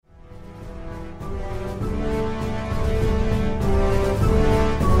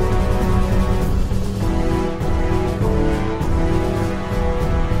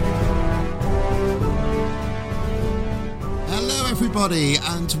everybody,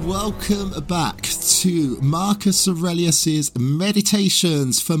 and welcome back to Marcus Aurelius's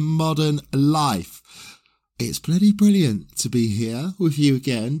Meditations for Modern Life. It's bloody brilliant to be here with you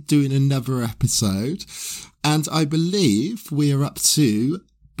again, doing another episode, and I believe we are up to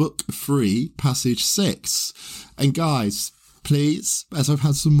Book 3, Passage 6. And guys, please, as I've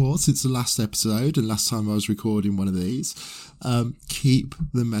had some more since the last episode and last time I was recording one of these, keep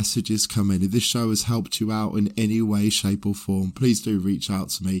the messages coming. If this show has helped you out in any way, shape or form, please do reach out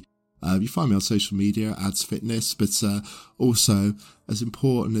to me. You find me on social media, Ads Fitness, but also, as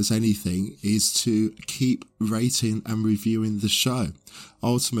important as anything, is to keep rating and reviewing the show.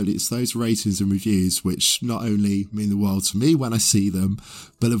 Ultimately, it's those ratings and reviews which not only mean the world to me when I see them,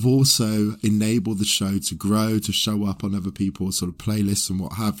 but have also enabled the show to grow, to show up on other people's sort of playlists and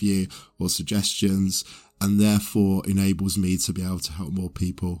what have you, or suggestions, and therefore enables me to be able to help more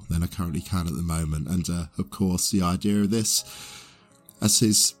people than I currently can at the moment. And of course, the idea of this, as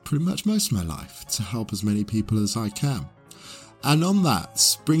is pretty much most of my life, to help as many people as I can. And on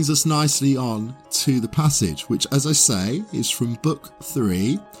that brings us nicely on to the passage, which, as I say, is from Book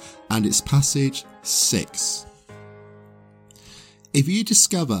 3, and it's Passage 6. If you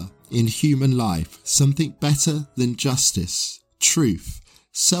discover in human life something better than justice, truth,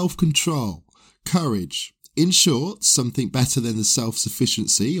 self-control, courage, in short, something better than the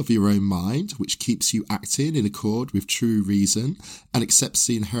self-sufficiency of your own mind, which keeps you acting in accord with true reason and accepts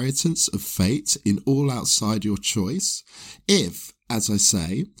the inheritance of fate in all outside your choice, if, as I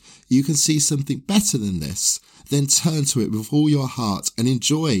say, you can see something better than this, then turn to it with all your heart and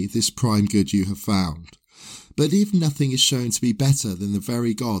enjoy this prime good you have found. But if nothing is shown to be better than the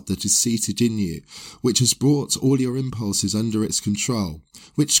very God that is seated in you, which has brought all your impulses under its control,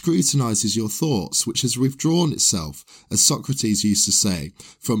 which scrutinizes your thoughts, which has withdrawn itself, as Socrates used to say,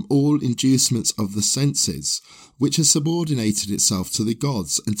 from all inducements of the senses, which has subordinated itself to the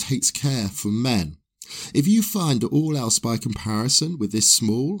gods and takes care for men, if you find all else by comparison with this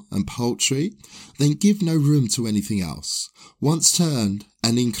small and paltry, then give no room to anything else. Once turned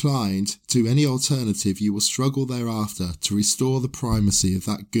and inclined to any alternative, you will struggle thereafter to restore the primacy of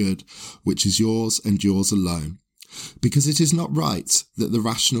that good which is yours and yours alone. Because it is not right that the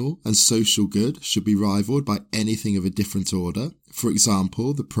rational and social good should be rivaled by anything of a different order, for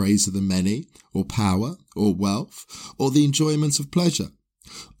example, the praise of the many, or power, or wealth, or the enjoyment of pleasure.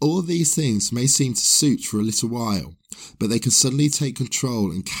 All these things may seem to suit for a little while, but they can suddenly take control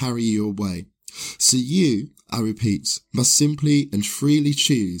and carry you away. So you, I repeat, must simply and freely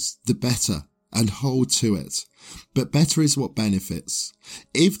choose the better and hold to it. But better is what benefits.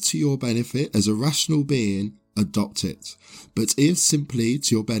 If to your benefit as a rational being, adopt it. But if simply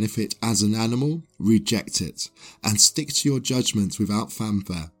to your benefit as an animal, reject it, and stick to your judgment without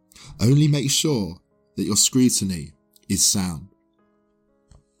fanfare. Only make sure that your scrutiny is sound.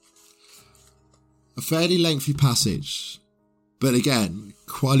 A fairly lengthy passage, but again,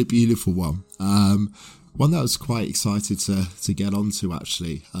 quite a beautiful one. One that I was quite excited to get onto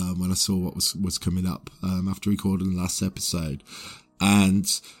actually, when I saw what was coming up, after recording the last episode. And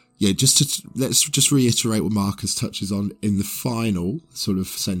yeah, let's just reiterate what Marcus touches on in the final sort of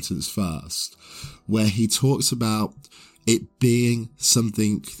sentence first, where he talks about it being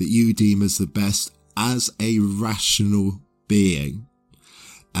something that you deem as the best as a rational being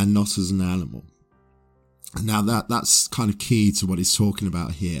and not as an animal. Now that's kind of key to what he's talking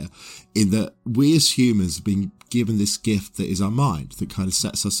about here, in that we as humans have been given this gift that is our mind, that kind of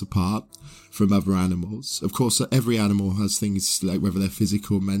sets us apart from other animals. Of course, every animal has things like, whether they're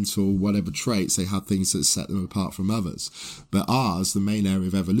physical, mental, whatever traits, they have things that set them apart from others. But ours, the main area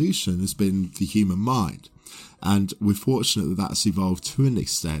of evolution, has been the human mind. And we're fortunate that that's evolved to an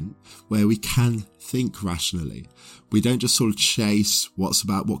extent where we can think rationally. We don't just sort of chase what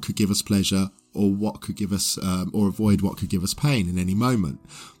could give us pleasure, or what could give us, or avoid what could give us pain in any moment.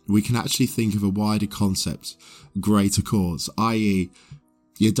 We can actually think of a wider concept, greater cause, i.e.,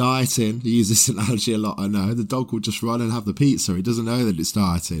 you're dieting. You use this analogy a lot, I know. The dog will just run and have the pizza. He doesn't know that it's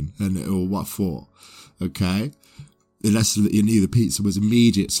dieting, or what for, okay? Unless you knew the pizza was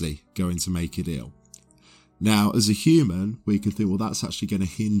immediately going to make it ill. Now, as a human, we can think, well, that's actually going to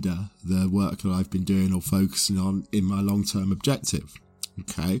hinder the work that I've been doing or focusing on in my long-term objective.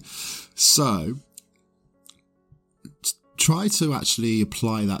 Okay, so try to actually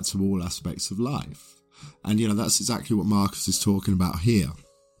apply that to all aspects of life. And, that's exactly what Marcus is talking about here.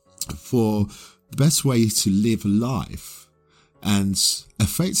 For the best way to live life, and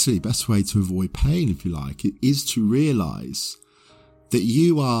effectively the best way to avoid pain, if you like, it is to realise that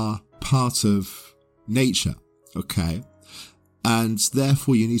you are part of nature, okay? And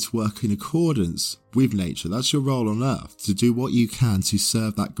therefore you need to work in accordance with nature. That's your role on earth, to do what you can to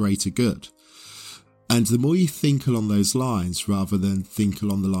serve that greater good. And the more you think along those lines, rather than think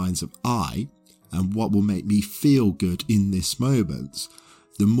along the lines of I and what will make me feel good in this moment,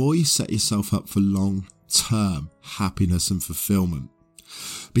 the more you set yourself up for long-term happiness and fulfillment.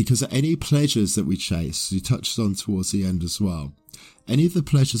 Because any pleasures that we chase, you touched on towards the end as well, any of the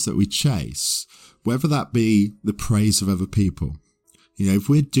pleasures that we chase, whether that be the praise of other people, if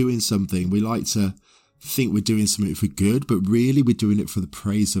we're doing something, we like to think we're doing something for good, but really we're doing it for the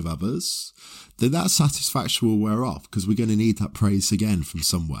praise of others, then that satisfaction will wear off because we're going to need that praise again from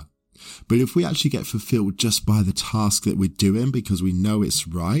somewhere. But if we actually get fulfilled just by the task that we're doing because we know it's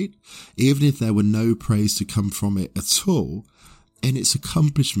right, even if there were no praise to come from it at all, and its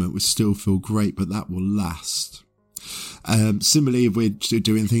accomplishment would still feel great, but that will last. Similarly, if we're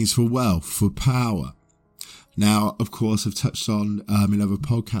doing things for wealth, for power. Now, of course, I've touched on in other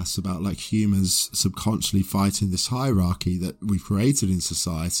podcasts about like humans subconsciously fighting this hierarchy that we've created in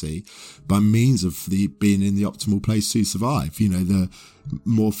society by means of being in the optimal place to survive. The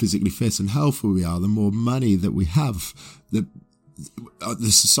more physically fit and healthy we are, the more money that we have,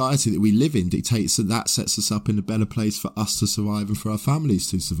 the society that we live in dictates that sets us up in a better place for us to survive and for our families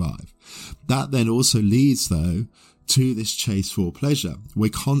to survive. That then also leads, though, to this chase for pleasure. We're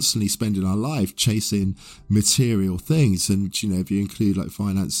constantly spending our life chasing material things. And, if you include like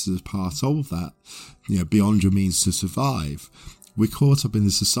finances as part of that, beyond your means to survive, we're caught up in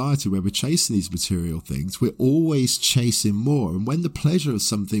the society where we're chasing these material things. We're always chasing more. And when the pleasure of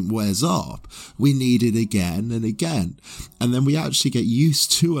something wears off, we need it again and again. And then we actually get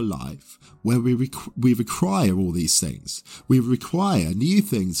used to a life where we require all these things. We require new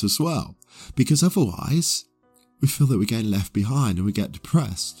things as well, because otherwise we feel that we're getting left behind and we get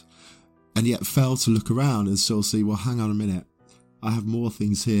depressed, and yet fail to look around and still see, well, hang on a minute. I have more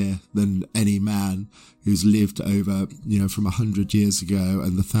things here than any man who's lived over, from 100 years ago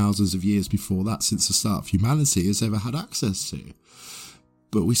and the thousands of years before that since the start of humanity has ever had access to.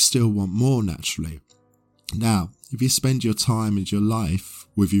 But we still want more naturally. Now, if you spend your time and your life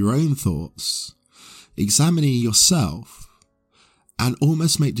with your own thoughts, examining yourself and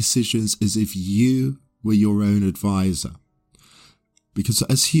almost make decisions as if you were your own advisor. Because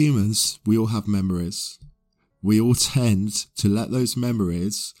as humans, we all have memories. We all tend to let those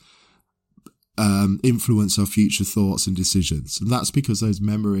memories influence our future thoughts and decisions. And that's because those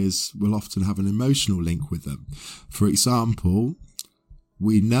memories will often have an emotional link with them. For example,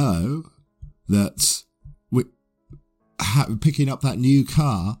 we know that picking up that new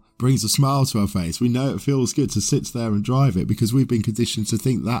car brings a smile to our face. We know it feels good to sit there and drive it because we've been conditioned to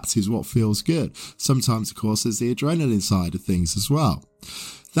think that is what feels good. Sometimes, of course, there's the adrenaline side of things as well.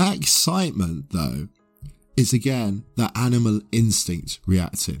 That excitement, though, is again that animal instinct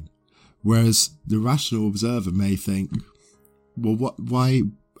reacting. Whereas the rational observer may think, well, why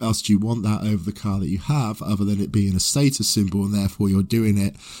else do you want that over the car that you have, other than it being a status symbol, and therefore you're doing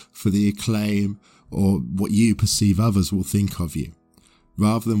it for the acclaim or what you perceive others will think of you,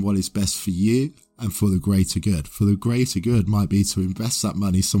 rather than what is best for you and for the greater good. For the greater good might be to invest that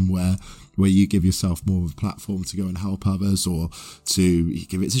money somewhere where you give yourself more of a platform to go and help others, or to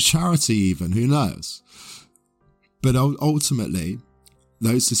give it to charity even, who knows. But ultimately,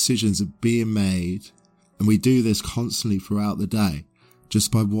 those decisions are being made, and we do this constantly throughout the day,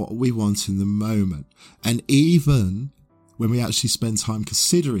 just by what we want in the moment. And even when we actually spend time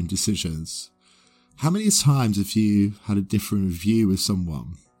considering decisions, how many times have you had a different view with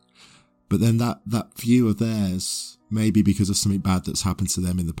someone, but then that view of theirs may be because of something bad that's happened to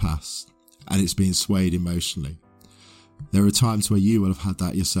them in the past, and it's being swayed emotionally? There are times where you will have had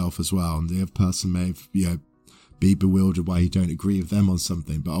that yourself as well, and the other person may have, be bewildered why you don't agree with them on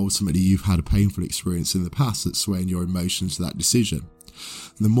something, but ultimately you've had a painful experience in the past that's swaying your emotions to that decision.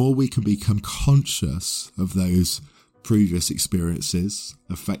 The more we can become conscious of those previous experiences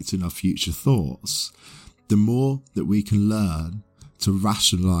affecting our future thoughts, the more that we can learn to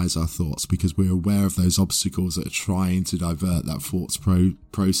rationalize our thoughts, because we're aware of those obstacles that are trying to divert that thoughts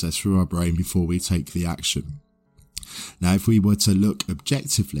process through our brain before we take the action. Now, if we were to look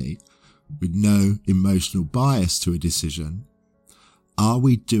objectively with no emotional bias to a decision, are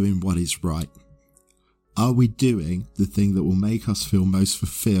we doing what is right? Are we doing the thing that will make us feel most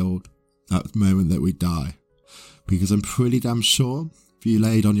fulfilled at the moment that we die? Because I'm pretty damn sure if you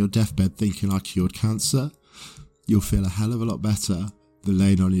laid on your deathbed thinking I cured cancer, you'll feel a hell of a lot better than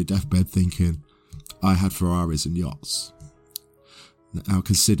laying on your deathbed thinking I had Ferraris and yachts. Now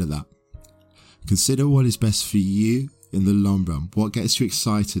consider that. Consider what is best for you in the long run? What gets you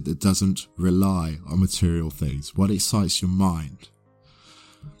excited that doesn't rely on material things? What excites your mind?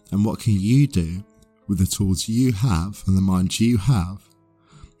 And what can you do with the tools you have and the mind you have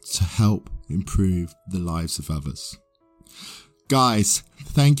to help improve the lives of others? Guys,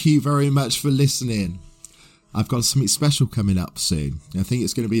 thank you very much for listening. I've got something special coming up soon. I think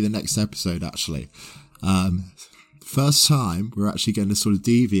it's going to be the next episode, actually. First time we're actually going to sort of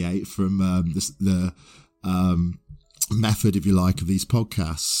deviate from the method, if you like, of these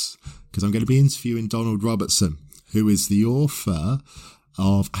podcasts, because I'm going to be interviewing Donald Robertson, who is the author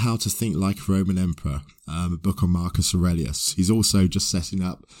of How to Think Like a Roman Emperor, a book on Marcus Aurelius. He's also just setting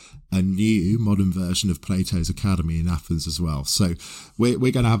up a new modern version of Plato's Academy in Athens as well. So we're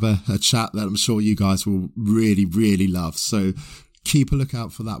going to have a chat that I'm sure you guys will really, really love. So keep a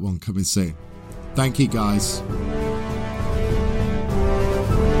lookout for that one coming soon. Thank you, guys.